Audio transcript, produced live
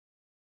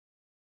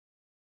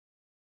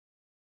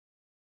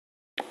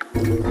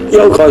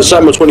Yo guys,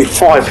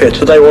 Zama25 here.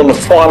 Today we're on the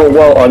final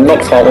world,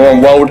 not final, we're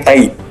on World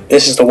 8.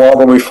 This is the world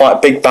where we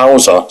fight Big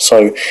Bowser.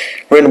 So,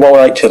 we're in World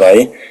 8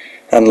 today.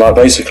 And like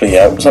basically,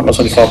 yeah,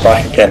 Zama25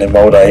 back again in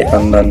World 8.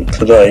 And then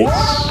today,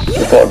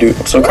 we've got to do,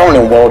 so we're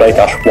currently on World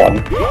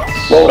 8-1.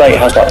 World 8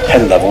 has like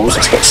 10 levels.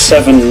 It's got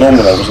 7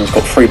 normal levels and it's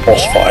got 3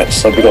 boss fights.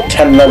 So we've got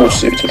 10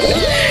 levels to do today.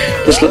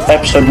 This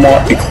episode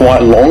might be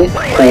quite long,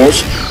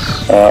 pause.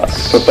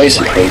 But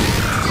basically,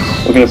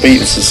 we're going to beat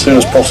this as soon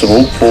as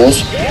possible,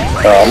 pause.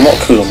 I'm not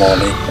cool on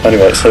Marnie.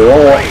 Anyway, so we're on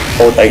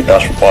World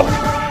 8-1.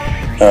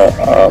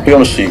 I'll be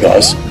honest with you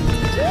guys.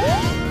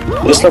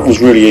 This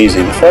level's really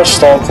easy. The first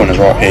star coin is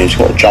right here. You've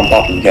got to jump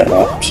up and get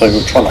that. So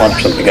we're trying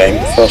 100% the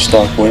game. First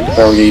star coin,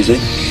 very easy.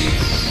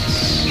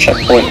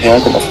 Checkpoint here.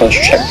 I've got my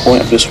first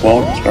checkpoint of this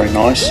world. It's very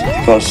nice.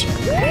 Guys,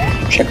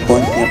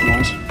 checkpoint, yeah,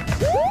 nice.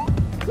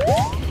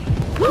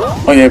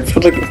 Oh yeah, for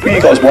you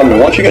guys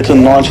wondering, once you get to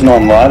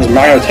 99 lives,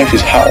 Mario takes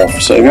his hat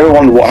off. So if you ever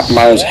wonder what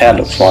Mario's hair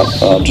looks like,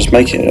 just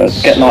make it,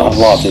 get 99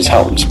 lives and his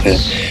hat will disappear.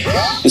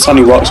 This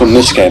only works on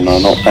this game now,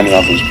 not any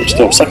others, but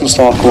still, second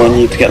star coin, you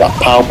need to get that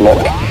power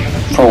block,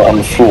 throw it on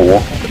the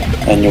floor,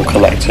 and you'll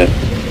collect it.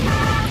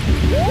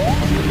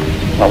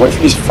 Now wait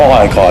for these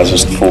fire guys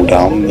just to fall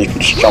down, and you can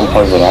just jump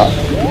over that.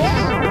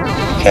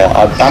 Okay,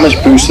 I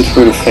damage boosted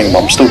through the thing,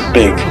 but I'm still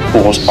big.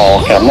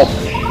 Oh, okay, I'm not...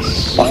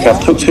 Okay,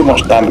 I've took too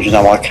much damage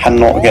now, I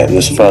cannot get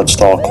this third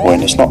star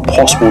coin. It's not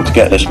possible to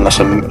get this unless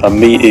a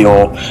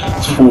meteor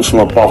falls from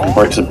above and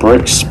breaks the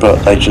bricks,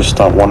 but they just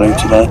don't want to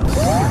today.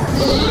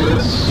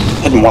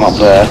 Hidden one up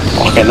there.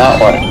 Okay, now,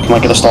 right, can I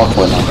get a star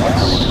coin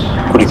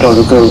now? Quickly, go,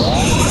 go, go.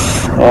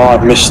 Oh,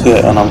 I missed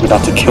it, and I'm going to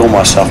have to kill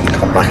myself and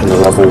come back in the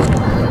level.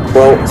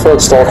 Well,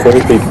 third star coin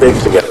needs to be big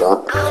to get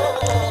that.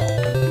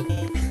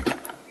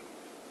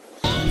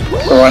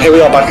 Alright, here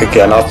we are back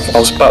again. I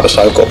was about to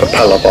say I've got a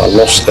propeller, but I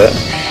lost it.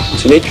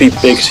 So you need to be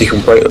big so you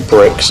can break the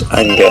bricks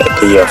and get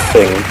the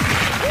thing.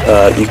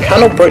 You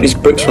cannot break these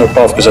bricks from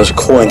above because there's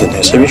coins in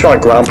here. So if you try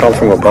ground pound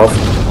from above,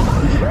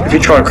 if you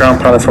try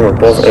ground pound from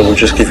above, it will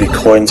just give you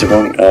coins. It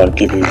won't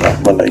give you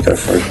won't let you go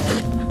through.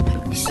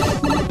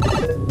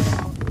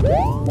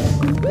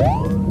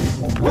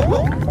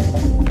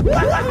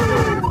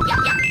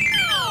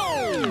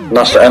 And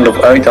that's the end of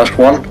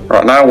 8-1.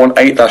 Right now we're on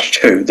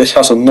 8-2. This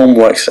has a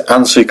normal exit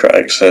and secret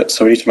exit,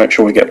 so we need to make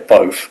sure we get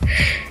both.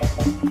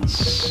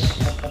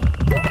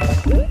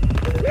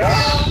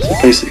 So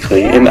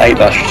basically, in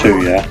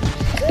 8-2, yeah,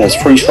 there's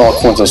 3 star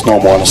coins as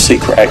normal and a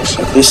secret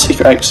exit. This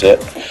secret exit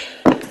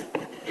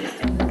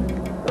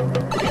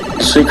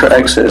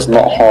is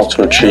not hard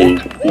to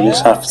achieve. You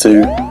just have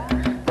to,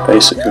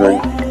 basically,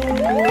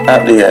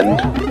 at the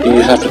end,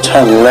 you just have to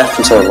turn left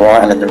instead of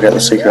right and then you'll get the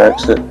secret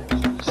exit.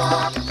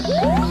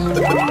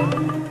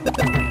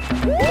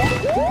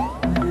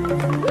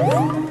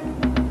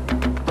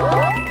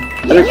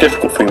 The only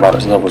difficult thing about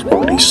this level is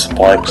probably these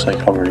spikes, they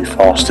come really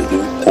fast at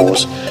you.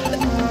 Pause.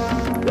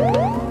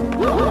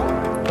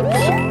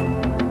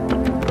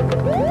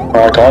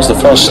 Alright guys, the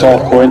first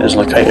star coin is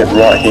located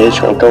right here. You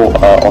gotta go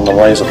on the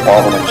layers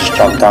above and then just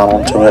jump down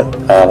onto it.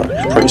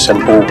 It's pretty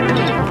simple.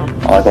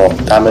 I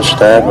got damage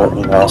there, but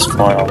you know, that's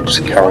fine, I'll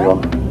just carry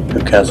on.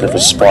 Who cares if a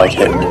spike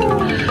hit me?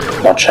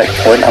 My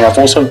checkpoint, and I've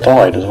also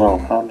died as well.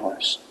 How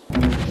nice.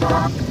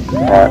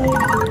 Right.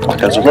 Okay,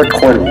 there's a red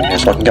coin in here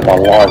so I can get my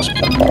lives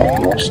back that I've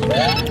lost.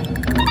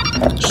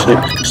 Right,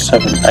 6,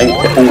 7, 8,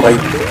 get all 8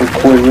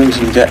 coin rings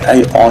and you get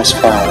 8 ice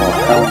flower.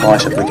 How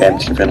nice of the game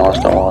to give you a nice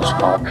little ice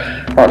flower.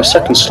 Right, the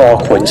second star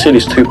coin, you see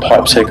these 2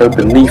 pipes here, go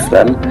beneath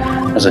them.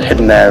 There's a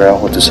hidden area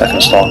with the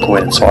second star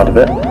coin inside of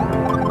it.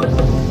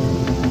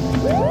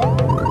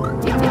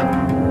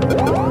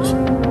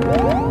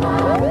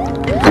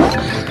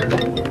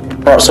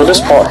 Right, so this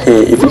part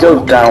here, if you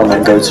go down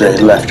and go to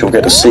the left, you'll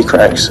get the secret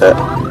exit.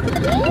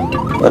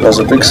 But there's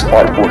a big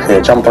spike wall here,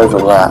 jump over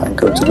that and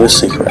go to this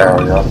secret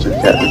area to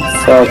get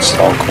the third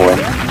star coin.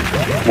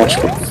 Once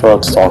you've got the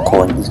third star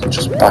coin, you can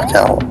just back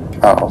out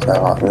of there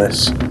like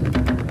this.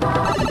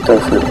 Go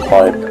through the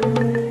pipe.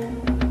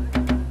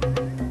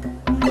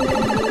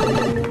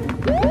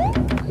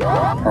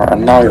 Right,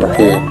 and now you're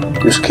here.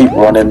 You just keep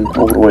running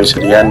all the way to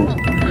the end.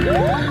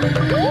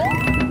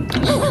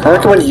 I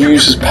reckon when you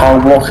use this power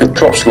block, it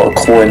drops a lot of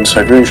coins,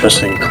 so if you're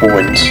interested in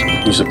coins,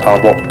 use the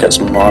power block, get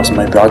some lives, and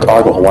maybe I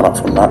got a 1 up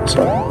from that,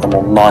 so I'm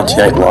on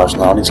 98 lives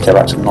now. I need to get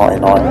back to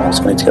 99 lives,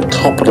 so I need to get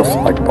top of the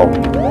flagpole.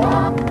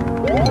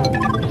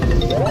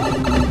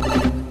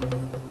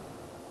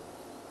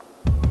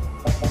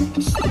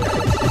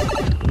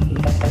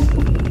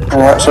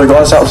 Alright, so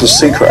guys, that was the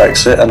secret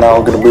exit, and now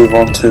I'm going to move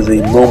on to the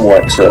normal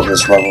exit of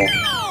this level.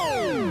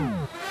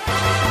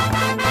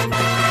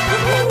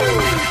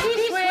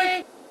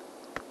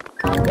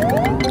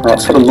 Right,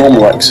 for the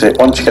normal exit,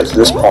 once you get to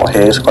this part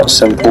here, it's quite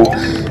simple.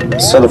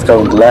 Instead of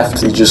going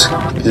left, you just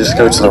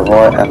go to the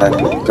right and then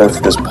go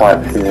through this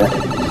pipe here.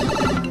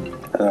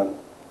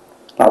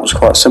 That was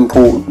quite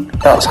simple.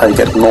 That's how you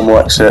get the normal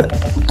exit.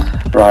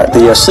 Right,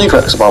 the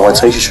secret exit, by the way,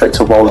 takes you straight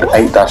to World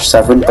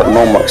 8-7, but the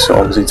normal exit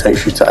obviously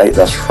takes you to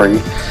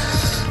 8-3.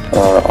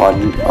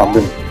 I'm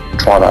going to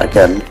try that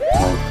again.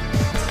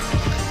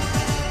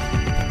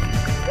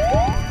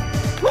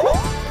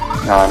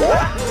 and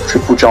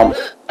triple jump,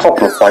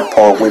 top of the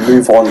flagpole. We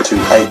move on to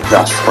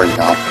 8-3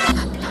 now.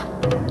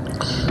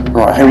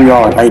 Right, here we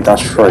are in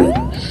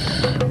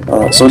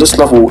 8-3. So this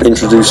level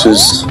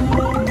introduces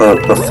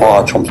the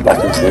fire chomps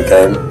back into the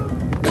game.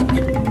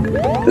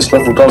 This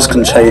level does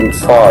contain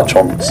fire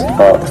chomps.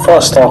 The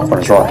first start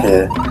point is right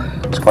here.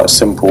 It's quite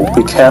simple.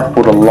 Be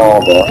careful with the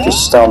lava.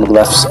 Just stay on the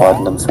left side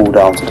and then fall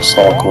down to the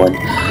star coin.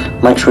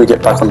 Make sure you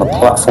get back on the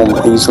platform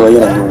easily,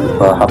 and then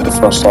you'll have the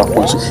first star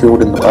coin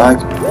secured in the bag.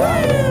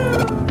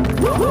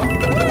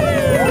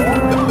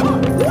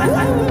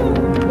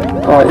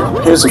 Right,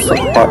 here's the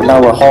right,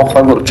 now we're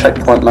halfway, we've got a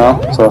checkpoint now,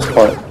 so that's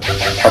quite...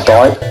 I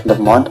died,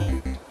 never mind.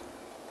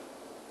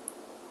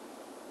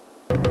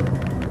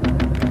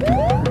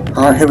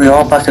 Alright, here we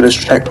are, back at this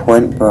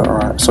checkpoint, but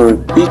alright, so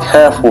be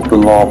careful with the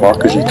lava,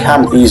 because you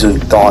can easily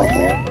die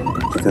here,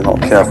 if you're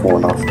not careful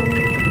enough.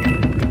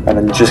 And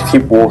then you just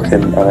keep walking,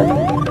 and then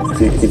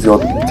if you're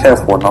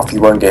careful enough,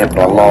 you won't get hit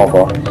by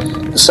lava.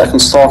 The second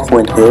star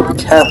coin here, be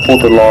careful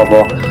with the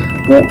lava.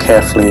 Walk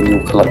carefully and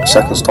you'll collect the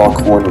second star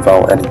coin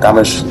without any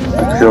damage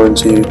occurring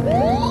to you.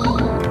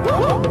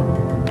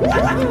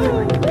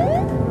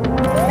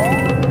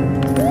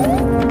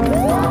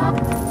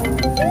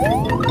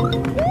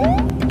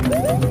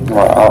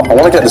 Right, I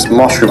want to get this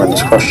mushroom in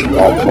this question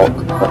mark block.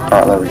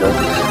 Right, there we go.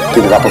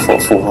 Give me that before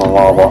it falls in the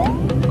lava.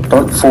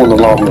 Don't fall in the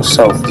lava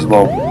yourself as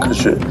well,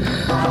 because you...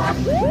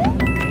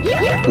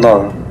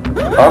 No.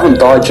 I haven't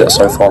died yet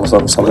so far,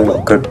 so something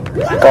not good.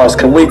 Guys,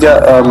 can we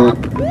get,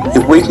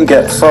 if we can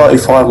get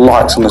 35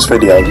 likes on this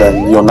video,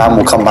 then your nan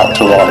will come back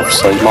to life,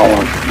 so you might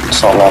want to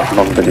start liking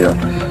on the video.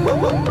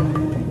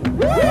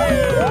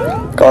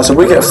 Guys, if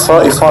we get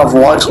 35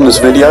 likes on this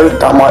video,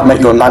 that might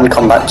make your nan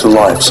come back to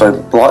life, so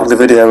like the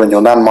video and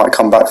your nan might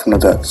come back from the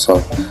dead,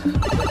 so...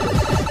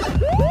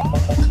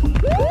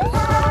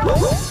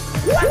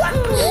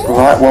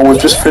 Right, well we've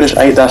just finished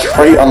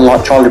 8-3,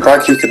 unlike Charlie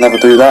Bragg, you can never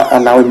do that,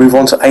 and now we move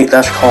on to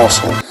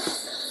 8-Castle.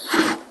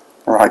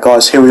 Alright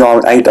guys, here we are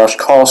in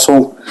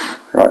 8-Castle.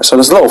 Right, so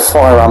there's a little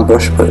fire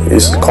ambush, but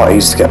it's quite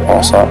easy to get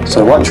past that.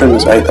 So once you're in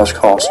this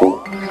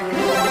 8-Castle,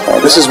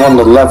 this is one of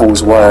the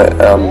levels where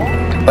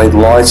they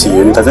lie to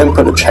you. They then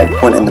put a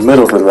checkpoint in the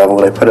middle of the level,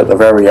 they put it at the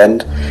very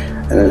end,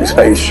 and then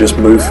expect you to just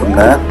move from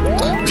there.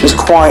 Which is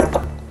quite...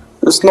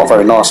 It's not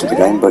very nice of the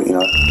game, but you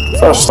know.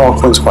 First star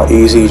coin's quite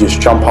easy, you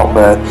just jump up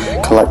there,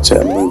 collect it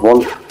and move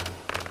on.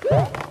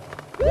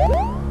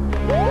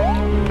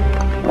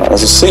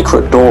 There's a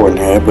secret door in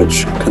here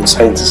which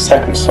contains a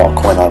second star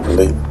coin, I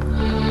believe.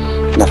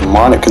 Never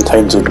mind, it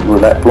contains a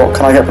roulette block.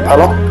 Can I get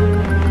propeller?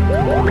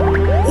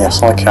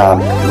 Yes, I can.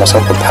 Let's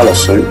have a propeller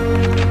suit.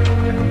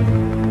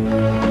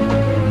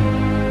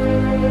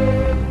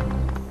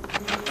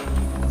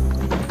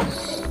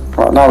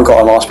 Right, now we've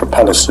got a nice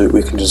propeller suit,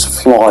 we can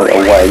just fly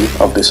away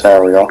of this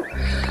area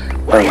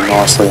very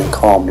nicely and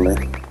calmly.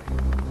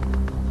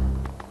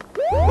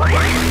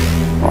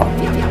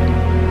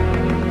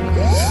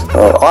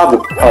 I have a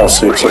propeller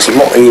suit, so it's a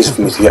lot easier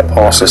for me to get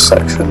past this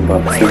section,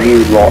 but for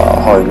you lot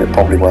at home it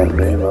probably won't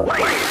be, but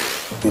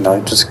you know,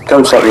 just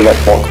go to that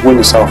roulette block, win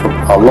yourself a...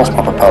 I lost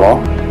my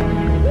propeller.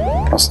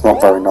 That's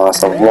not very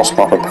nice, I've lost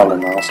my propeller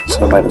now, so it's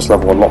going to make this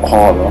level a lot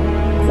harder,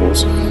 of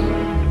course.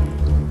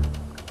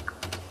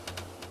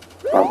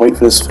 Right, wait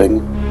for this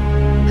thing.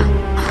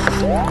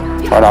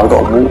 Right, now we've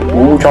got to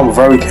wall jump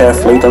very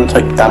carefully, don't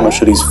take damage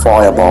to these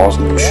fire bars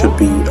and you should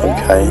be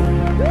okay.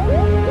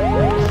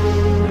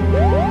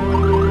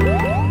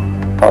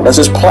 Right, there's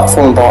this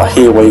platform bar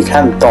here where you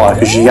can die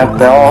because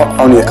there are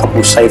only a couple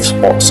of safe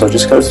spots, so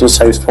just go to the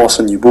safe spots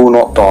and you will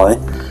not die.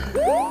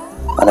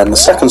 And then the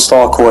second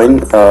star coin,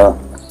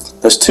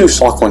 there's two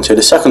star coins here.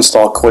 The second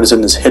star coin is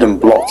in this hidden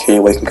block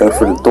here where you can go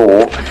through the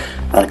door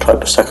and collect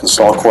the second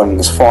star coin in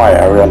this fire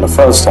area, and the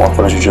third star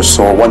coin, as you just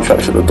saw, once you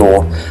exit the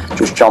door,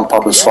 just jump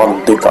up and slide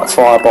and dig that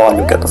fire bar and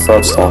you'll get the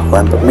third star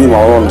coin. But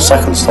meanwhile we're on the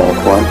second star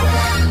coin,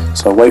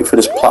 so wait for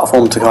this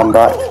platform to come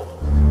back.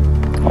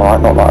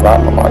 Alright, not like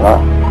that, not like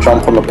that.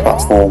 Jump on the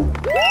platform,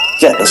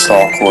 get the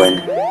star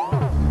coin,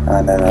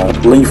 and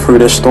then leave through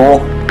this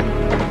door.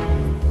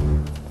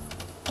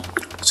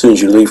 As soon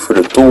as you leave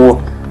through the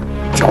door,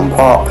 jump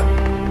up,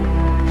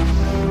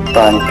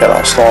 bang, get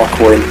that star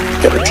coin,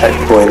 get the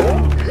checkpoint.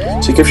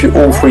 So it gives you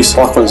all three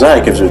star coins there,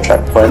 it gives you a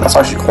checkpoint. That's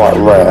actually quite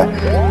rare.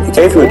 It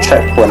gave you a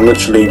checkpoint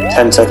literally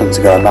 10 seconds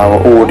ago, and now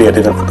we're already at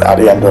the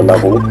end of the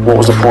level. What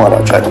was the point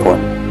of that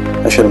checkpoint?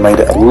 They should have made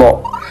it a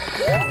lot,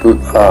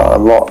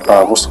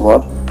 what's the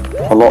word?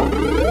 I don't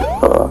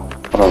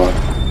know.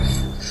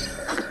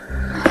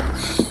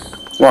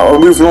 Right, we're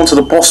moving on to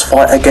the boss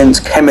fight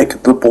against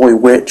Kemek the Boy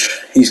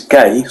Witch. He's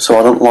gay, so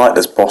I don't like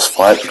this boss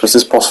fight, because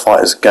this boss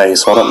fight is gay,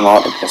 so I don't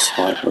like the boss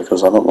fight,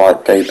 because I don't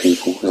like gay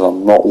people, because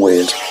I'm not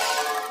weird.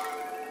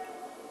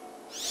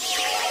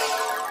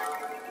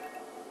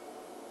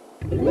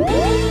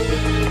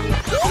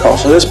 Oh,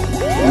 so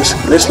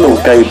this little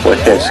gay boy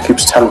here just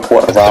keeps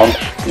teleporting around.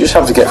 You just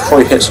have to get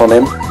 3 hits on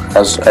him,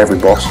 as every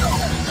boss.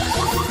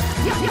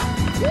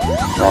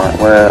 Right,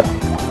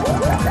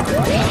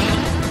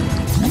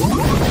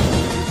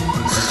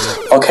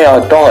 Okay, I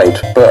died,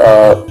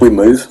 but we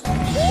move.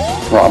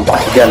 Right, I'm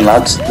back again,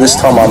 lads. This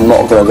time I'm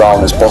not going to die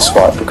on this boss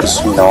fight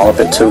because, you know, I'm a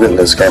bit too good at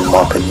this game, in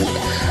my opinion.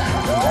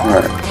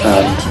 Right,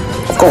 and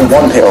I've got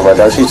one hit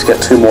already. I just need to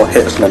get 2 more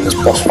hits and then this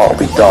boss fight will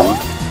be done.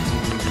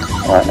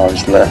 Right, now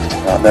he's left.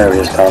 Right, there he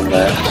is down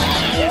there.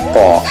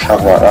 Bosh,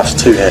 right, that's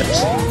 2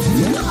 hits.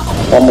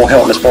 1 more hit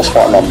on this boss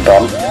fight and I'm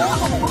done.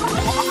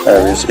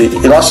 There he is.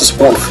 He likes to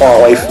spawn far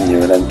away from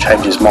you and then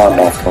change his mind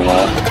after a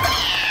while.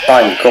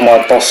 Bang, got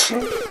my boss.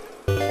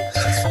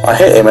 I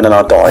hit him and then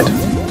I died.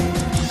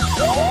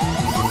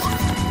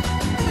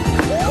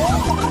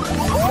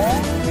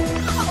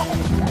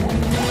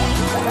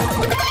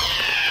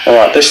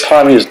 Alright, this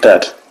time he is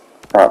dead.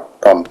 Right,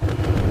 done.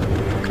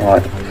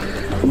 Alright.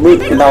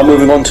 We're now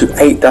moving on to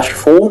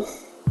 8-4.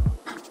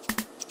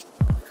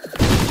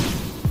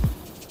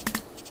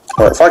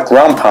 Right, if I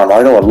ground pound,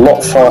 I go a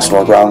lot faster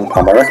with ground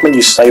pound. I recommend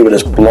you stay with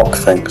this block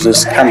thing, because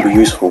this can be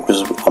useful,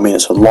 because, I mean,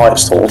 it's a light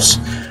source.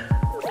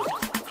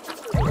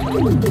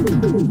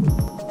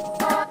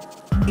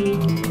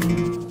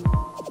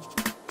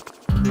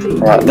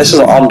 Right, this is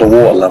an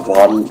underwater level.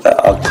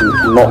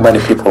 Not many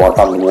people like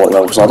underwater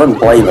levels. I don't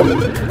blame them. I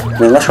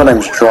mean, unless your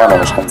name's Drano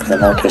or something, in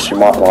that case you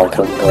might like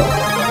them. But...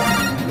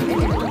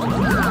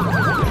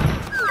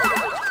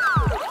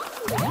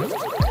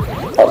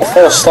 Right, the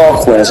first star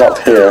coin is up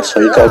here,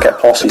 so you've got to get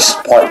past these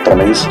spike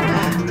dummies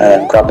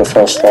and grab the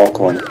first star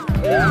coin.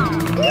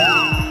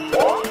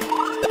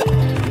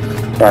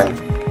 Bang.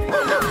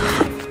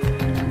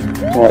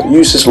 Right,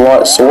 use this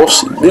light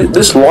source.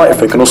 This light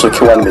effect can also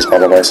kill enemies, by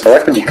the way, so I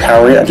recommend you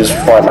carry it and just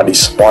fire at these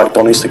spike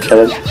donnies to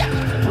kill him.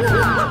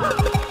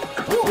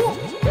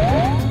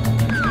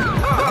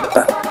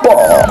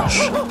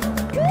 Bosh!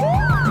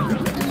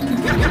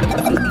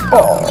 And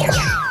bosh!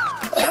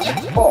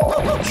 And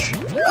bosh!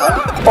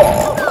 And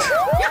bosh!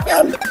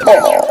 And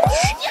bosh!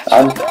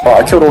 And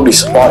right, I killed all these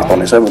spike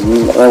donnies. They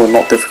were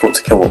not difficult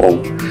to kill at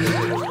all.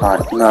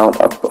 Right, now,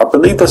 I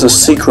believe there's a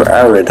secret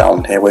area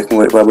down here where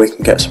we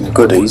can get some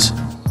goodies.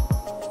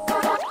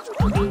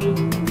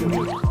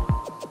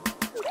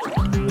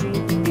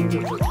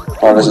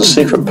 Right, there's a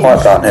secret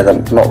pipe down here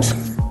that not...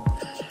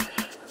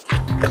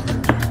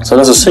 So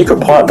there's a secret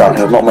pipe down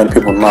here that not many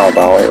people know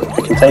about.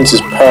 It contains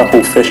this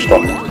purple fish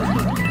on it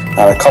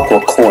and a couple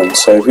of coins.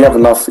 So if you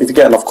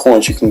get enough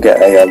coins, you can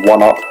get a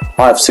 1-up.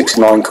 I have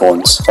 69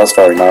 coins. That's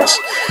very nice.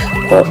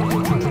 But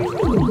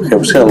okay,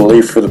 we're just going to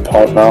leave through the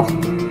pipe now.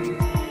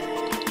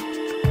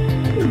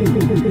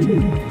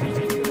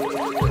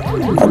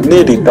 I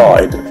nearly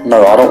died.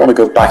 No, I don't want to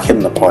go back in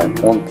the pipe.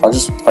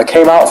 I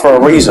came out for a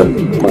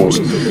reason. Pause.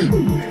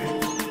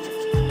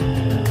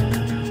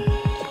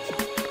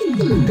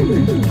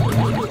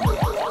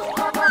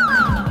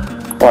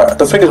 Right,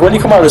 the thing is, when you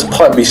come out of this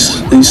pipe,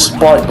 these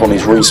spike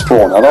bunnies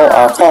respawn.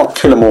 I can't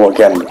kill them all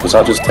again because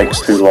that just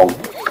takes too long.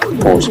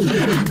 Pause.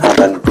 And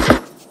then,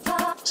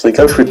 so you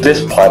go through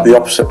this pipe, the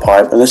opposite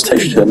pipe, and this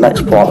takes you to the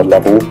next part of the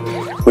level,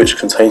 which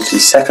contains the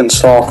second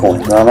star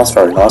coin. Now that's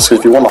very nice, because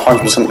if you want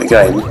 100% the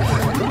game,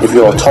 if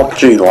you're a top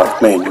G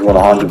like me and you want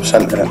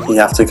 100% it, you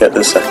have to get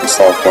the second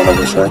star coin,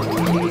 obviously.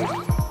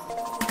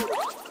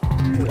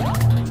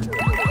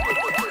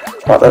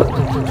 Right, the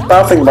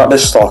bad thing about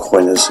this star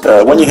coin is,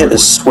 when you hit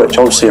this switch,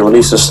 obviously it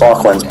releases star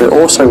coins, but it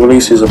also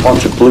releases a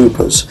bunch of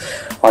bloopers.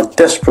 I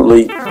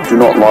desperately do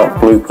not like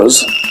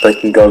bloopers. They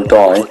can go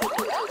die.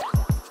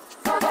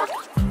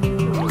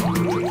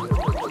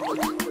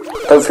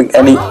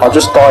 I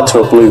just died to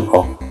a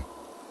blooper.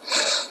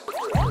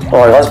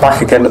 Alright guys,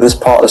 back again at this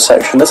part of the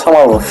section. This time I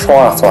have a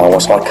fire flower,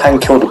 so I can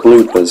kill the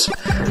bloopers.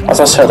 As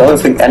I said, I don't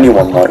think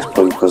anyone likes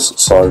bloopers,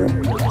 so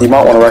you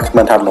might want to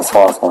recommend having a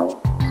fire flower.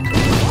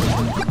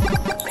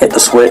 Hit the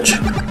switch,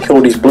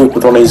 kill these blooper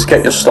donnies,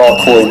 get your star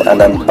coin, and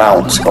then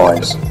bounce,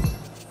 guys.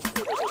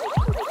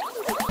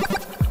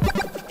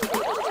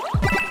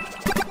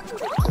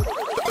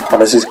 And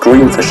there's this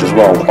green fish as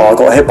well. Oh, I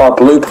got hit by a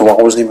blooper while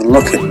I wasn't even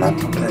looking, man.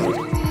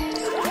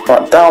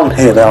 Right, down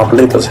here now, I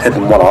believe there's a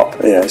hidden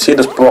 1-up. Yeah, you see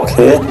this block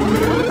here?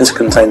 This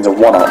contains a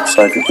 1-up,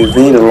 so if you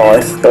need a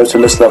life, go to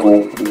this level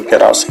and get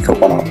that secret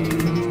 1-up.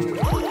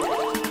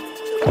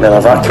 And then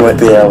evacuate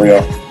the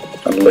area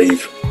and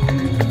leave.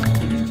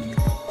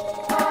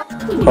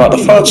 Right, the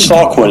third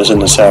star coin is in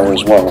this area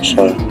as well,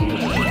 so...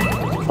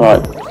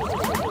 Right.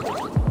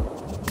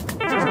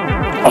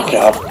 Okay,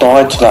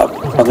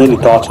 I nearly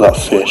died to that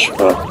fish,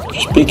 but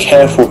just be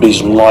careful with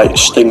these light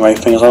stingray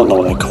things. I don't know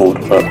what they're called,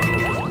 but...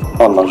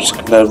 I don't know,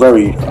 they're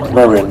very,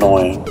 very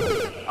annoying.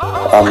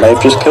 And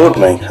they've just killed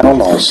me. How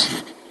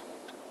nice.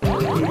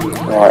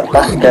 Right,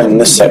 back again in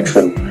this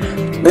section.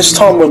 This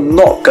time we're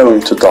not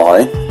going to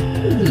die,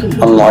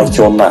 unlike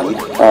your nan.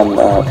 And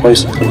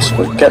basically, so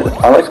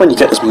I recommend you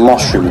get this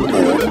mushroom in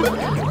here.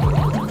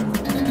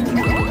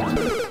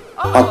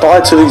 I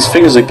died to these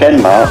things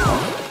again now.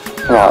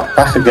 Right,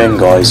 back again,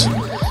 guys.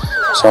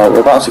 So we're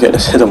about to get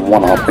this hidden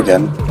 1-up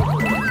again.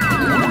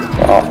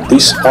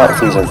 These spike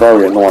things are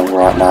very annoying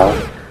right now.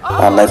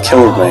 And they've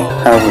killed me.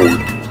 How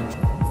rude.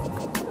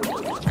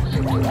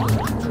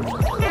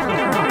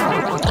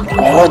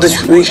 Oh, I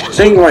these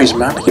stingrays,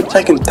 man, they keep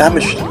taking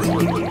damage to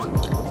me.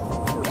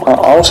 I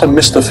also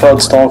missed the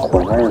third star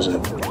coin. Where is it?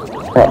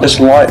 Right, this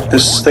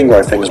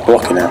stingray thing is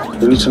blocking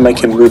it. We need to make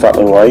him move out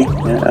of the way,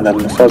 yeah, and then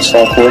the third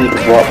star coin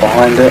is right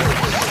behind it.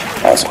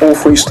 That's all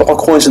 3 star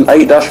coins in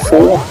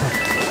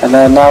 8-4, and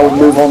then now we'll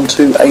move on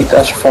to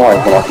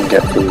 8-5 when I can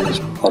get through this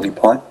bloody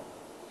pipe.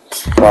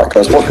 Right,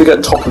 guys, once we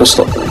get top of the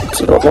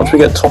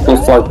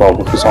flagpole,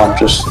 because I'm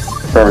just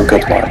very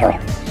good like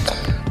that.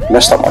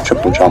 Messed up my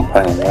triple jump,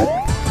 hang on, right?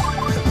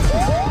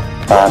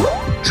 And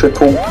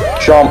triple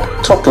jump,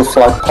 top of the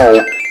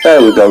flagpole.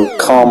 There we go,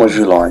 calm as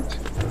you like.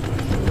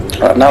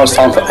 Right, now it's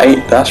time for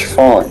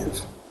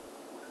 8-5.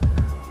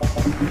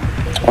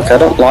 Okay, I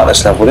don't like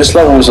this level. This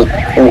level is an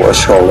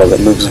auto-scroller that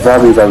moves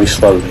very, very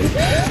slowly.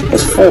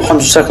 There's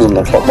 400 seconds on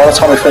the clock. By the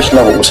time we finish the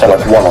level, we'll say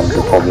like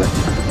 100 probably.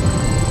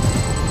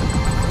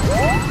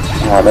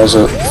 Alright, there's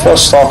a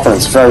first star coin.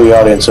 It's very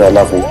early into the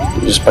level.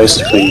 You just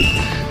basically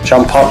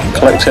jump up,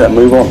 collect it, and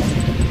move on.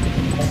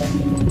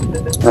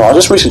 Right, I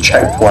just reached a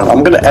checkpoint.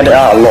 I'm going to edit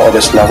out a lot of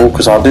this level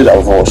because I do that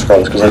with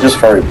auto-scrollers because they're just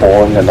very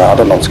boring and I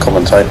don't know what to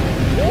commentate.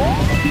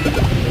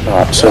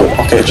 Alright, so,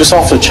 okay, just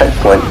after the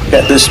checkpoint,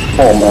 get this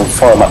bomb and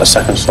throw him at the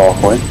second star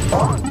coin.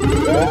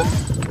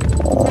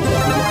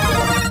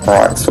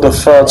 Alright, for the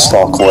third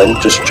star coin,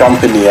 just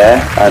jump in the air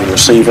and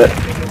receive it.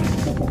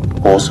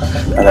 Pause.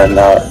 And then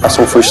that's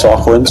all 3 star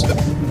coins.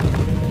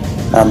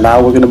 And now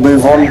we're going to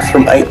move on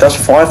from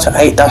 8-5 to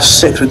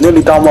 8-6. We're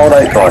nearly done World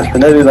 8, guys. We're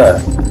nearly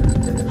there.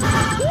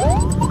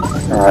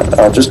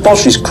 Alright, just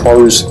dodge these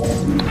crows.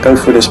 Go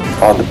through this.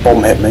 The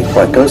bomb hit me.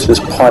 Right, go to this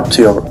pipe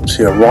to your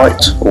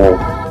right or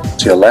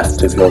to your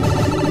left if you're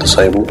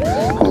disabled.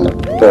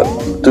 But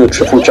do a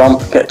triple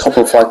jump, get top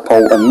of the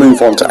flagpole, and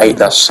move on to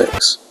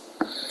 8-6.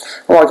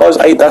 Alright, guys,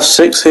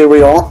 8-6. Here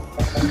we are.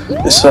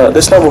 This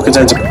level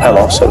contains a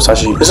propeller, so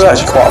this is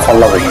actually quite a fun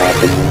level in my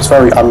opinion. It's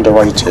very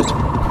underrated.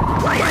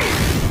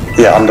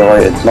 Yeah,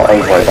 underrated, not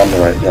overrated,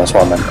 underrated. Yeah, that's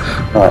what I meant.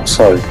 Alright,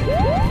 so.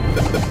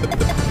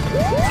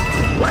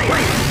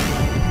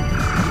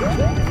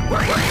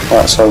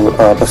 Right, so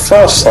the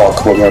first star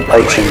coin we're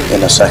approaching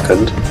in a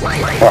second.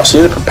 Right, so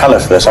you need a propeller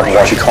for this,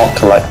 otherwise you can't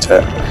collect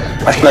it.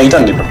 Actually, no, you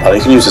don't need a propeller,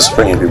 you can use the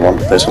spring if you want,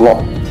 but it's a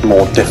lot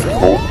more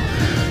difficult.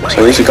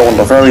 So you need to go on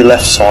the very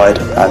left side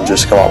and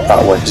just go up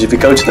that way, because if you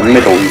go to the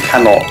middle, you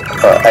cannot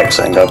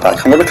exit and go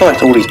back. I'm going to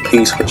collect all these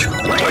P-switch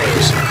coins,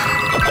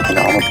 because you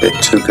know, I'm a bit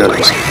too good at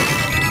this.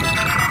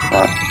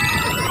 Right.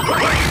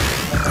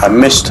 I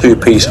missed 2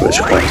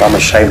 P-switch coins, I'm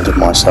ashamed of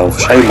myself,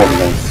 shame on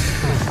me.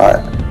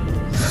 Right.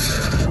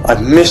 I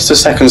missed the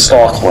second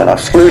star coin. I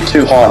flew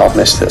too high and I've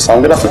missed it, so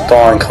I'm going to have to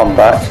die and come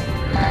back.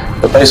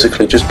 But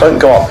basically, just don't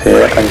go up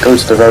here and go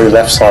to the very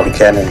left side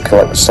again and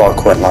collect the star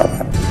coin like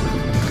that.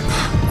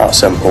 That's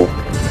simple.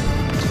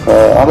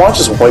 I might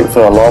just wait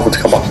for a lava to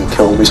come up and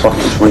kill me so I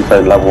can just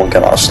replay the level and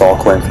get that star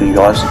coin for you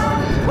guys.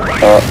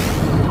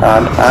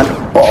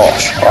 And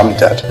bosh, I'm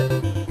dead.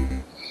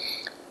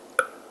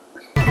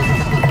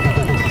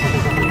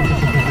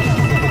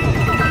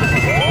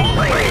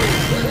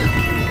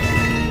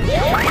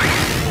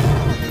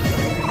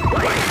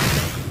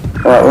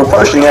 Alright, we're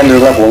approaching the end of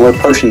the level and we're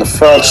approaching the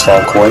third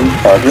star coin.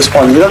 This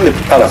one, you don't need a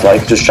propeller flag, you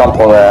can just jump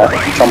on there,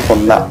 jump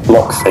on that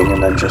block thing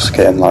and then just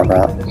get in like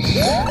that.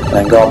 And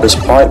then go up this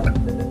pipe.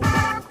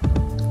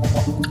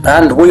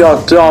 And we are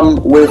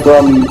done with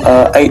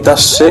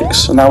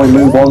 8-6, and now we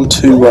move on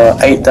to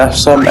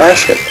 8-7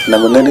 airship, and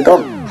then we're nearly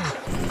done.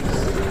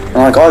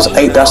 Alright guys,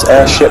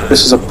 8-airship,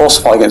 this is a boss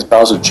fight against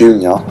Bowser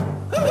Jr.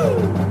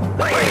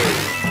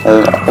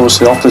 And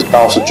obviously after this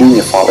Bowser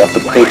Jr. fight, we have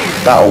the big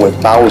battle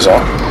with Bowser.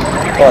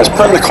 Guys,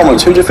 put in the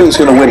comments, who do you think is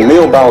going to win, me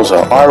or Bowser?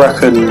 I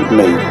reckon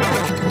me.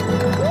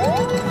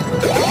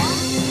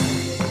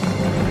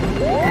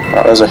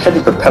 Right, there's a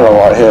hidden propeller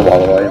right here, by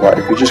the way. Right,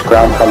 if you just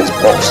ground pound these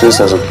boxes,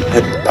 there's a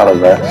hidden propeller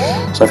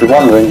there. So if you're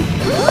wondering,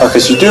 okay,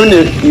 so you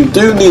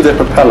do need a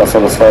propeller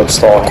for the third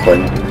star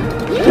coin,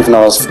 even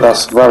though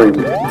that's very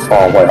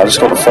far away. I just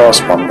got the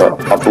first one, but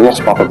I've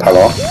lost my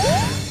propeller.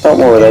 Don't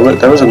worry,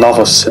 there is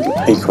another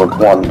secret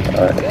one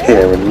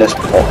here in this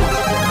box.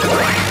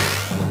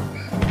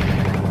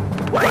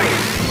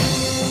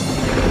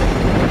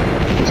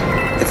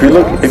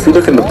 If you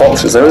look in the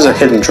boxes, there is a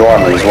hidden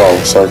diamond as well.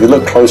 So if you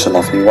look close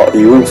enough, you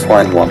will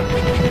find one.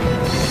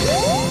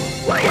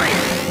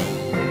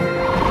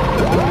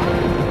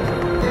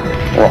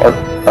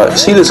 Right,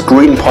 see this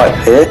green pipe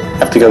here? You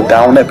have to go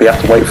down it, but you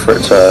have to wait for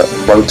it to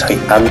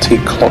rotate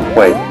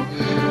anti-clockwise.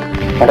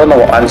 I don't know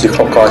what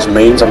anti-clockwise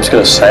means. I'm just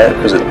going to say it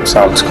because it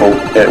sounds cool.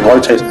 It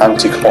rotates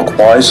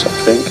anti-clockwise, I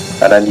think,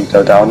 and then you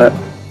go down it.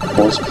 Of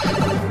course.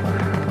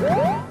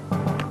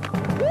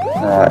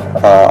 Alright,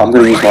 I'm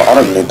going to use my... I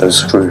don't need those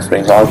screw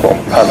things, I've got a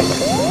propeller.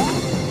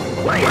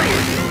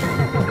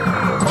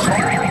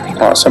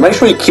 Alright, so make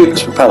sure you keep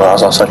this propeller,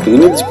 as I said, you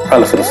need this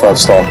propeller for the third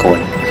star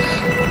coin.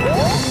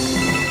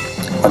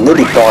 I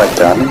nearly died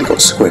there, I nearly got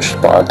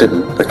squished, but I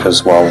didn't,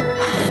 because, well,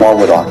 why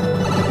would I?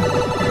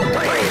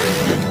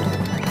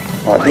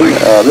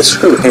 Alright, this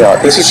screw here,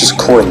 this is just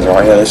coins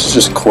right here, this is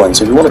just coins.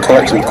 If you want to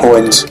collect some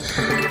coins,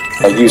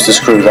 use the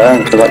screw there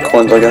and collect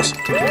coins, I guess.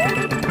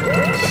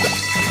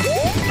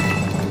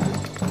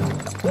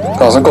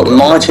 Guys, I've got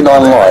 99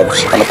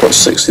 lives and I've got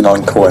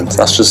 69 coins.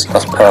 That's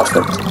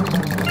perfect.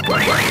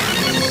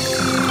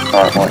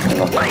 Alright,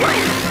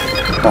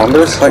 now I'm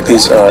going to collect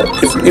these,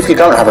 if you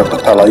don't have a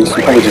propeller, you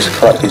can probably just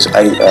collect these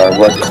 8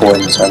 red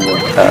coins and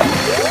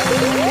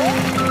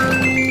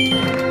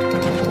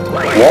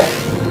what?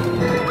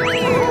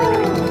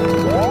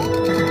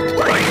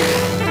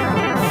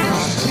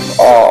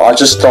 Oh, I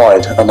just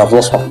died and I've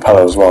lost my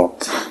propeller as well.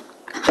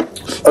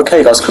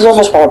 Okay guys, because I've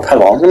lost my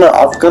propeller, I'm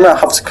gonna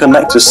have to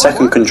connect a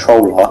second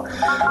controller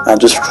and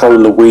just throw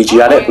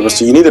Luigi at it,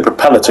 because you need a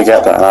propeller to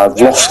get that and I've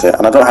lost it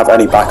and I don't have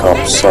any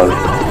backups, so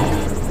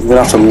I'm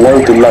gonna have to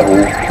load the level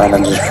and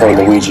then just throw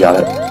Luigi at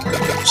it.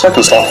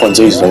 Second star coin's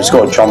easy though, just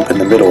gotta jump in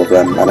the middle of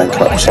them and then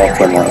collect a star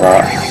coin like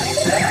that.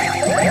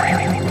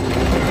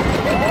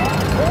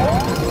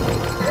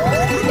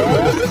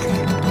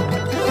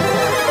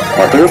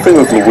 Right, the good thing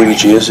with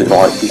Luigi is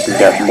like you can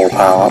get more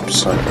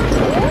power-ups, so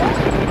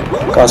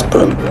guys,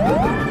 boom.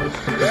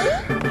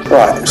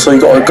 Right, so you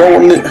got to go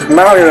on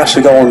Mario has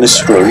to go on this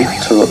screw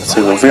to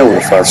reveal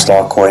the third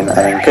star coin and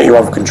then get your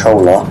other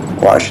controller.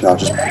 Well, actually no,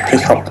 just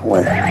pick up the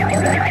win.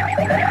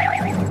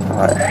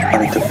 Right, I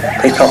need to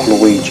pick up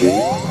Luigi.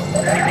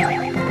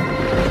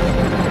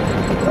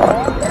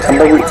 Right,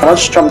 can I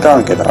just jump down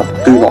and get it?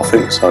 I do not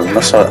think so,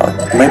 unless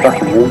maybe I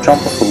can wall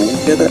jump off the wall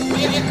and get it?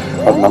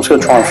 I'm just going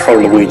to try and throw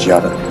Luigi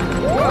at it.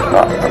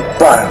 Right,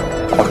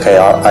 bam! Okay,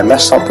 I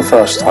messed up the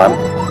first time.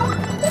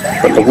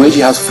 But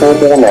Luigi has 4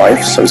 more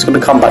lives, so he's going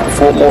to come back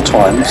 4 more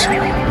times.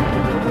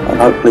 And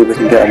hopefully we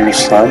can get him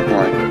this time.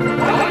 Right,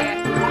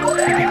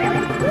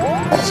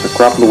 so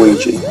grab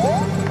Luigi.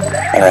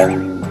 And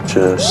then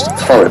just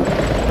throw him.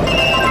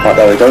 Right,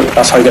 there we go.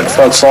 That's how you get the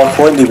third star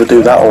coin. Either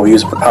do that or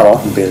use a propeller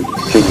and be a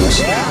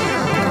genius.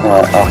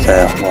 Right,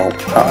 okay, well,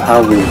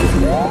 how rude of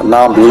you.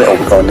 Now I'm little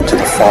going into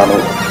the final.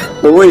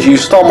 Luigi, you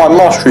stole my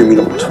mushroom,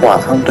 you little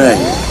twat. How dare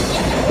you?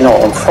 You know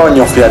what, I'm throwing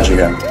you off the edge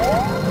again.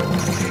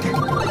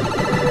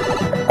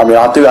 I mean,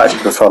 I do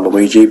actually prefer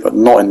Luigi, but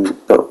not in...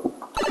 But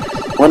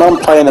when I'm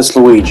playing as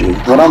Luigi,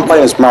 when I'm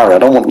playing as Mario, I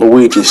don't want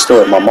Luigi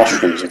stealing my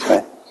mushrooms,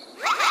 okay?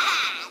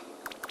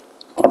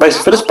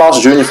 Basically, for this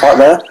Bowser Jr. fight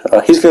there,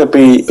 he's going to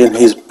be in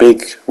his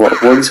big... What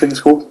do you think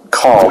it's called?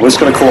 Car. We're just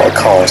going to call it a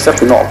car. It's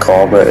definitely not a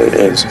car, but it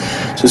is.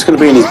 So it's going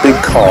to be in his big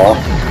car.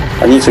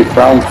 I need to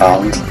ground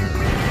pound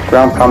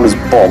his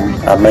bomb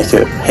and make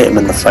it hit him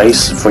in the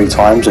face 3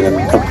 times and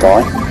then he'll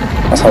die.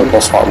 That's how the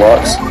boss fight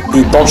works.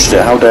 He dodged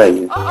it, how dare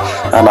you?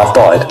 And I've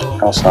died.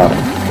 How sad.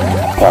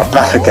 Right,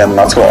 back again,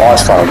 I've got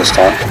Ice Fire this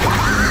time.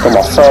 Got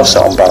my first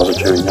set on Bowser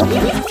Jr.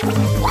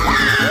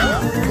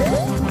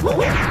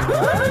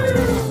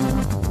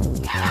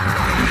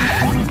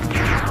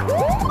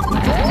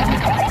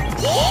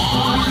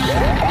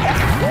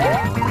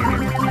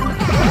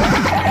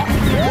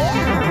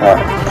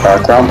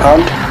 Right, ground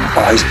pound.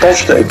 Oh, he's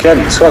dodged it again.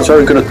 This guy's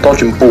very good at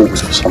dodging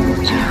balls for some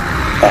reason.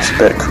 That's a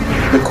bit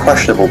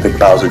questionable, Big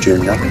Bowser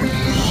Jr.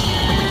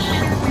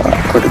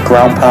 Put the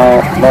ground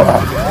pound. Not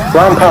that.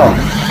 Ground pound.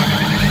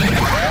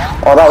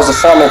 Oh, that was the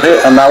final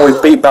hit, and now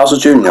we've beat Bowser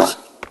Jr.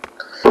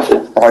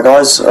 Alright,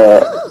 guys.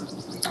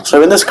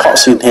 So in this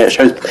cutscene here, it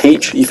shows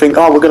Peach. You think,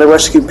 oh, we're going to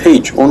rescue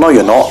Peach. Well, no,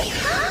 you're not.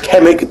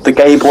 Kamek, the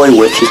gay boy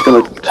witch, is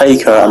going to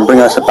take her and bring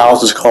her to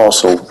Bowser's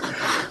castle.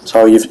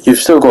 So you've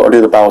still got to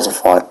do the Bowser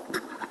fight.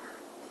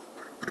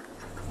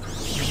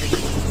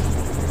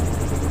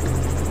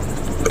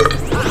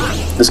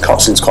 This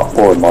cutscene's quite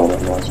boring, by the way,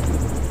 guys.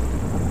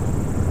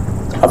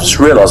 I've just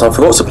realised I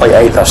forgot to play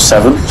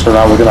 8-7, so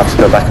now we're going to have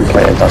to go back and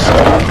play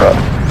 8-7.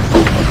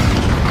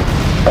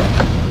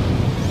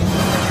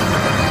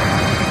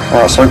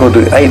 Alright, so I've got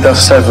to do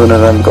 8-7 and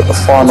then we've got the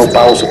final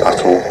Bowser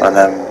battle, and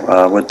then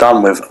we're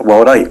done with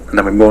World 8, and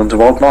then we move on to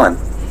World 9.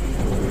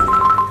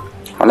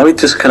 And let me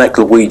disconnect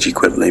Luigi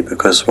quickly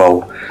because,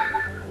 well,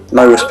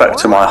 no respect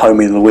to my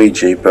homie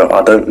Luigi, but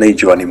I don't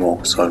need you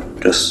anymore, so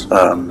just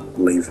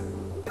leave,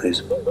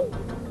 please.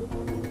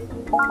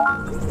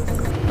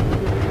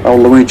 Oh,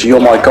 Luigi,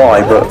 you're my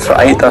guy, but for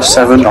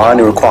 8-7 I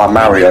only require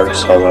Mario,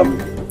 so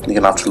you're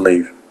gonna have to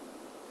leave.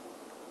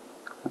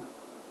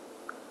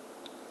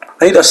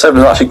 8-7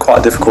 is actually quite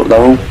a difficult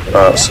level,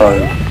 so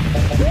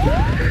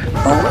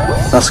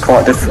that's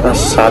quite different. That's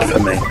sad for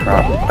me.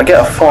 Right. I get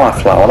a fire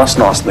flower. That's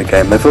nice in the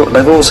game. They've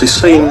obviously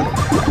seen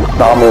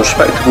that I'm a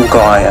respectable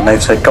guy, and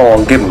they've said, "Go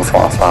on, give him a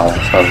fire flower."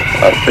 So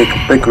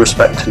big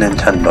respect to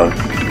Nintendo.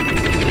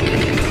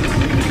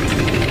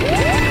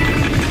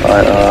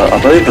 Right,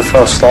 I believe the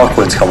first star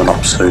coin's coming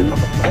up soon.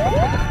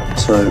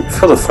 So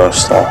for the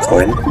first star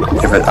coin,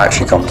 if it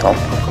actually comes up.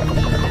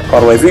 By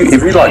the way,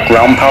 if you like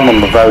ground pound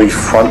on the very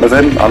front of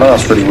him, I know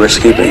that's really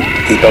risky, but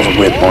he does a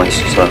weird noise,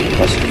 so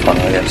that's fun,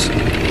 I guess.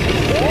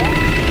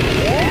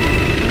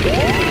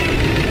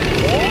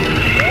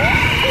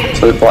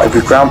 So like, if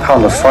you ground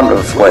pound the front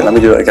of, wait, let me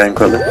do it again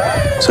quickly.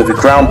 So if you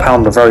ground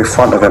pound the very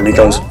front of him, he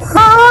goes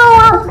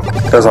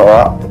like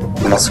that,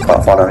 and that's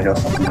quite fun, I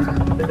guess.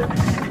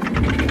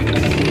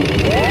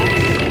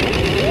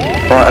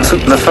 Right, and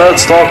the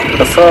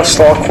first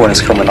star coin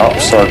is coming up,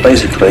 so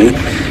basically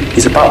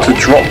he's about to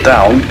drop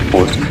down,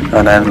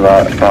 and then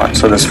right,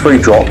 so there's 3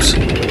 drops.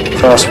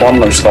 First one,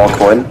 no star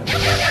coin.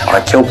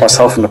 I killed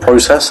myself in the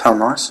process, how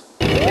nice.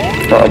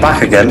 Right, I'm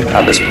back again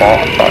at this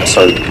part, right,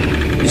 so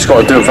you just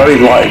got to do a very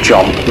light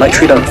jump, make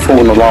sure you don't fall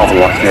in the lava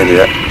like an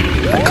idiot,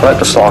 and collect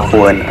the star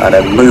coin, and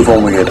then move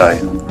on with your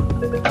day.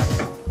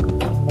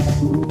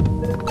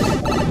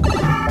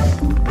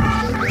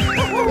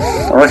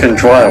 I reckon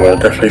Dryer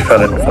definitely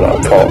fell in for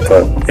that part,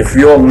 but if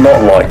you're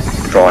not like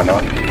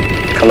Dryer,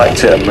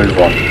 collect it and move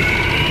on.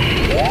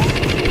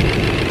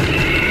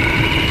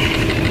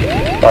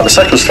 Like the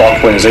second star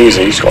coin is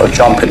easy, you just got to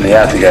jump in the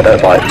air to get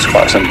it, like it's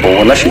quite simple.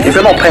 If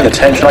you're not paying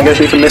attention, I guess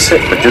you can miss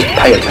it, but just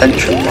pay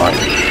attention, like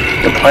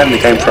you're playing the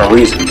game for a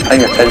reason,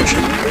 pay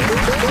attention.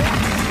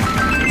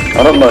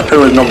 I don't know who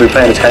would not be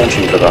paying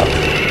attention to that.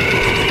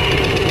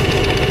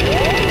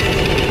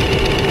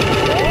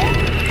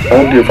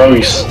 Only a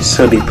very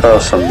silly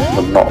person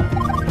would not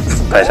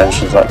pay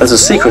attention to that. There's a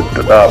secret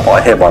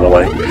right here, by the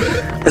way.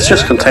 This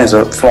just contains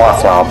a fire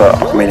flower,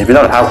 but I mean, if you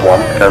don't have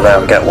one, go there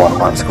and get one.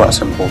 Right, it's quite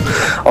simple.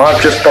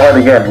 I've just died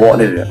again. What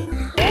an idiot!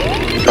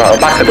 Right, I'm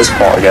back at this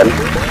part again.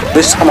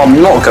 This time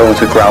I'm not going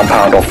to ground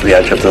pound off the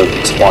edge of the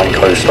spine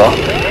coaster.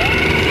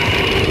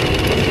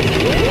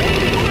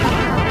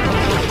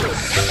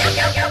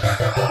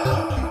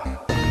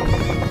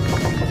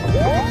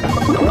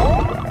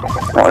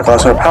 Right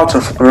guys,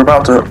 we're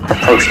about to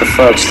approach the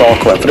 3rd star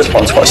coin. For this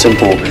one it's quite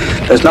simple.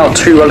 There's now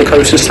 2 roller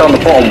coasters, down the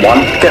bottom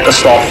one, get the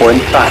star coin,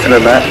 back in the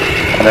net,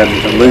 and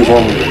then move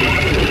on.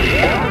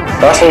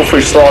 That's all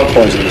 3 star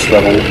coins in this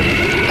level.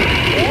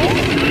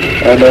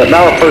 And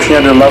now approaching the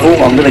end of the level,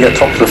 I'm going to get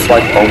top of the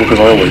flagpole because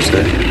I always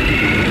do.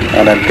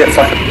 And then get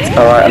back.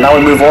 Alright, and now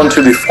we move on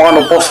to the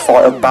final boss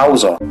fight of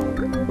Bowser.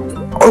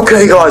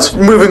 Okay guys,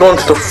 moving on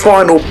to the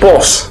final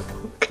boss.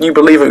 Can you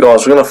believe it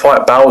guys, we're going to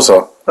fight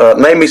Bowser.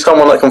 Name me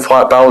someone that can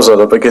fight Bowser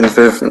that begins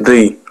with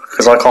D,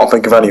 because I can't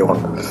think of anyone.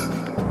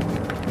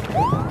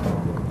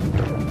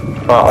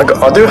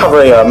 I do have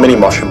a mini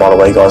mushroom by the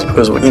way guys,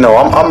 because you know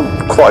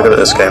I'm quite good at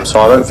this game, so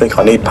I don't think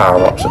I need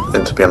power-ups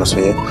to be honest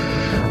with you.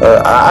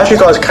 As you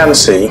guys can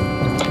see,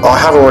 I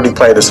have already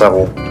played this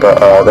level,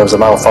 but there was a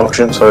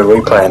malfunction, so we're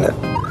replaying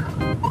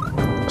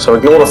it. So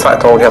ignore the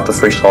fact I already have the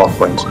 3 star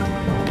coins.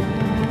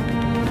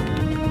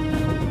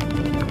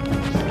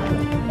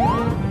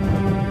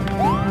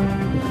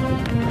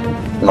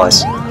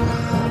 Nice.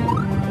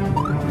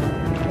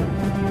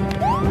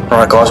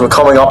 Alright guys, we're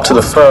coming up to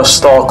the 1st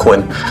star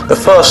coin. The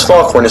 1st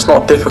star coin is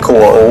not difficult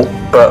at all,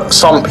 but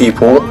some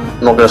people,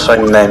 I'm not going to say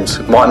any names,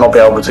 might not be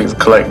able to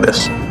collect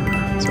this.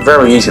 It's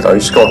very easy though, you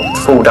just got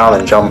to fall down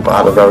and jump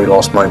at the very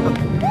last moment.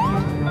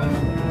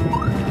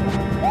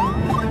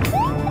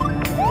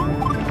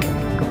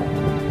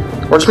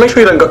 Well, just make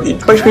sure you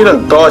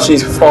don't dodge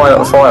these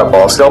fire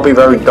bars. They'll be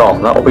very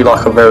dumb. That'll be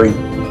like a very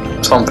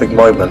something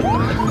moment.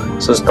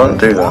 So just don't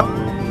do that.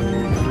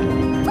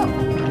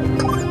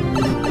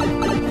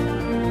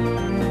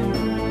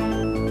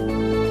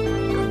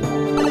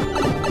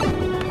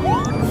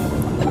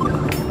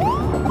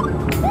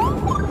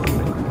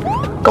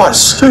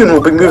 Guys, soon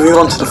we'll be moving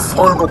on to the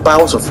final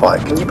Bowser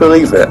fight. Can you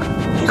believe it?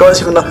 You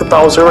guys even know who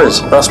Bowser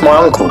is? That's my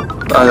uncle,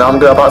 and I'm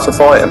about to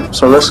fight him.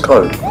 So let's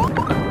go.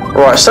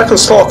 Right, 2nd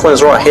star coin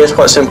is right here. It's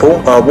quite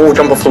simple. We'll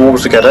jump off the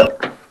walls to get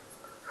it.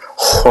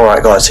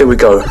 Alright guys, here we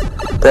go.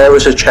 There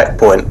is a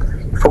checkpoint.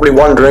 You're probably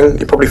wondering,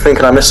 you're probably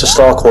thinking I missed a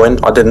star coin.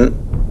 I didn't.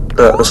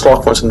 The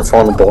star coin's in the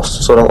final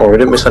boss, so don't worry, I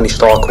didn't miss any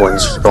star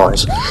coins,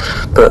 guys.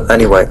 But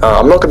anyway,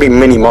 I'm not going to be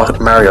mini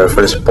Mario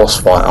for this boss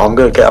fight. I'm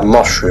going to get a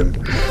mushroom,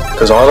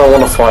 because I don't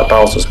want to fight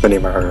Bowser's mini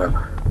Mario.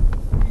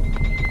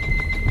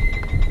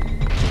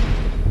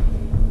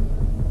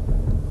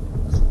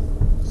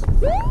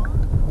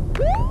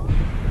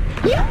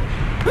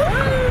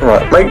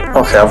 Right, mate.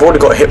 Okay, I've already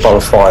got hit by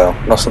the fire.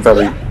 That's a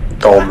very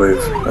dull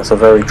move. That's a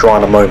very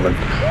Dryer moment.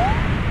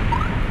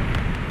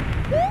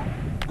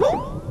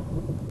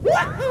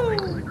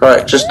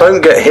 Right, just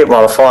don't get hit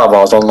by the fire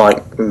bars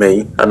unlike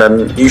me, and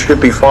then you should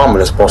be fine with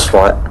this boss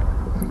fight.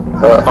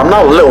 I'm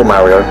now Little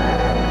Mario.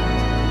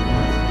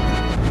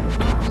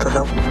 What the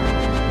hell?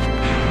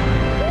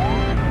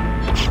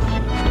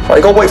 Right,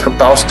 you gotta wait for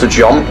Bowser to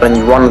jump, and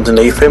you run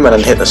underneath him, and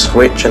then hit the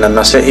switch, and then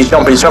that's it. He's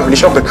jumping, he's jumping, he's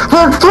jumping.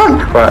 Run, run!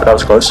 Right, that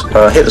was close.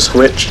 Hit the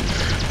switch.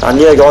 And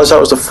yeah, guys, that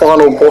was the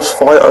final boss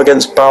fight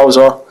against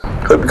Bowser.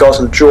 Hope you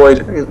guys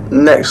enjoyed.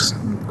 Next,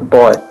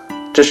 goodbye.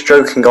 Just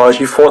joking guys,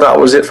 you thought that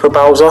was it for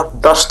Bowser?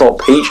 That's not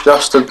Peach,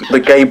 that's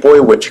the gay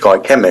boy witch guy,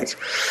 Kamek.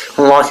 I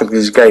don't like him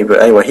because he's gay, but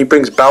anyway, he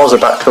brings Bowser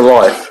back to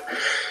life.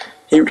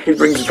 He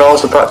brings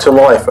Bowser back to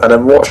life, and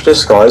then watch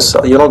this guys,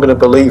 you're not going to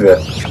believe it.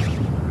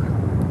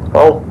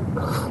 Oh.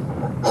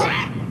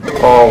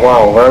 Oh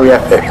wow, very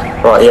epic.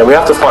 Right, yeah, we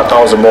have to fight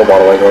Bowser more by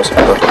the way guys.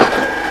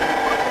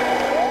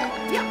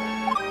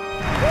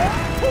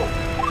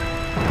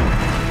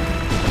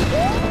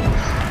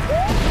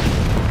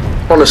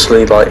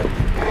 Honestly, like,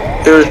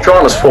 it was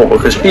Dryer's fault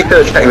because he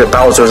could have checked that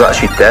Bowser was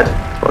actually dead.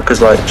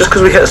 Because like, just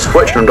because we hit a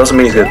switch on him doesn't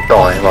mean he's gonna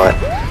die. Like,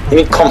 You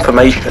need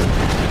confirmation.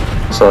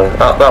 So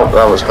that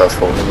was her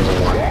fault. It wasn't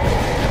mine.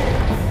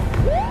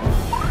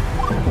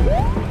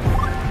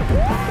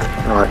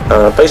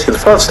 Alright, basically the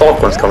third star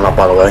coin's coming up,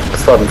 by the way. The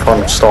third and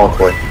final star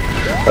coin.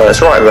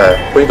 It's right there.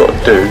 What you got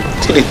to do,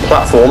 see these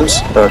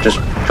platforms, just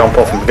jump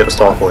off and get the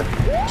star coin.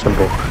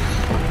 Simple.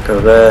 Go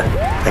there,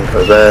 then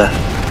go there,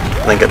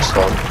 and then get the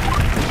star.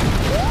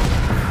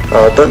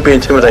 Don't be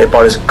intimidated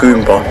by this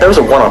Goomba. There was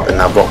a 1-up in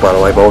that block, by the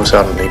way, but obviously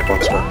I don't need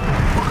one, so.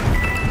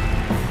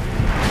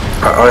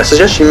 I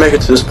suggest you make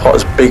it to this part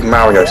as Big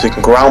Mario, so you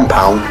can ground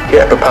pound,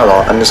 get a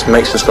propeller, and this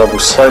makes this level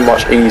so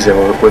much easier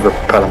with a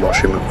propeller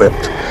mushroom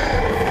equipped.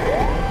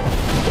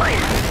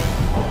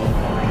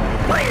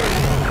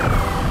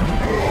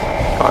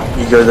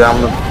 You go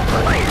down them.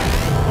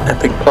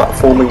 Epic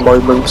platforming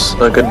moments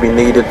are going to be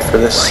needed for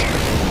this.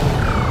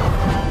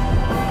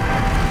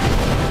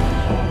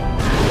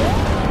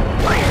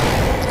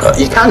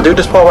 You can do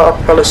this part without a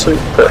propeller suit,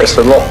 but it's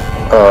a lot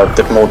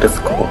more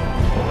difficult.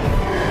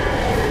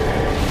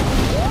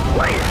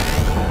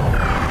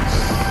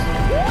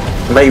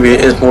 Maybe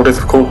it is more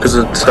difficult because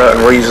of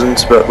certain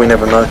reasons, but we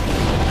never know.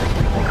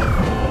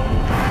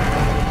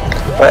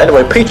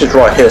 Anyway, Peach is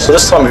right here, so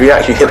this time if you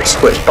actually hit the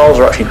switch,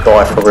 Bowser actually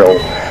die for real.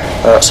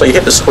 So you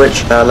hit the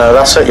switch, and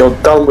that's it, you're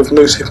done with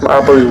New Super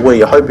Mario Bros.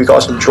 Wii. I hope you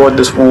guys enjoyed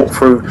this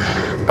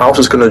walkthrough.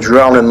 Bowser's going to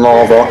drown in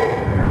lava.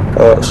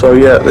 So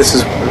yeah,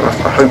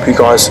 I hope you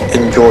guys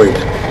enjoyed.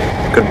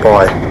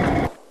 Goodbye.